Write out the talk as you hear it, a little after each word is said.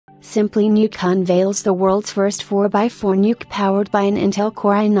Simply NUC unveils the world's first 4x4 NUC powered by an Intel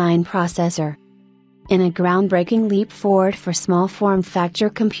Core i9 processor. In a groundbreaking leap forward for small form factor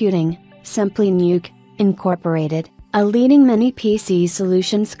computing, Simply NUC, Incorporated, a leading mini PC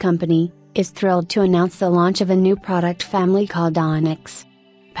solutions company, is thrilled to announce the launch of a new product family called Onyx.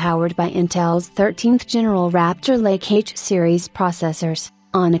 Powered by Intel's 13th General Raptor Lake H series processors,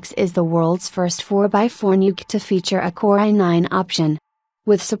 Onyx is the world's first 4x4 NUC to feature a Core i9 option.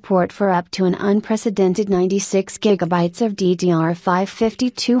 With support for up to an unprecedented 96GB of DDR5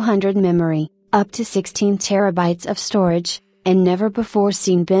 5200 memory, up to 16 TB of storage, and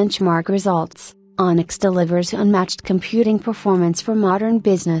never-before-seen benchmark results, Onyx delivers unmatched computing performance for modern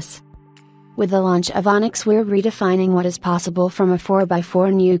business. With the launch of Onyx, we're redefining what is possible from a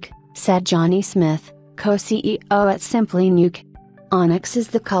 4x4 NUC, said Johnny Smith, co-CEO at Simply NUC. Onyx is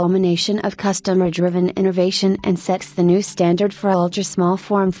the culmination of customer-driven innovation and sets the new standard for ultra-small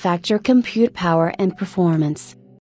form factor compute power and performance.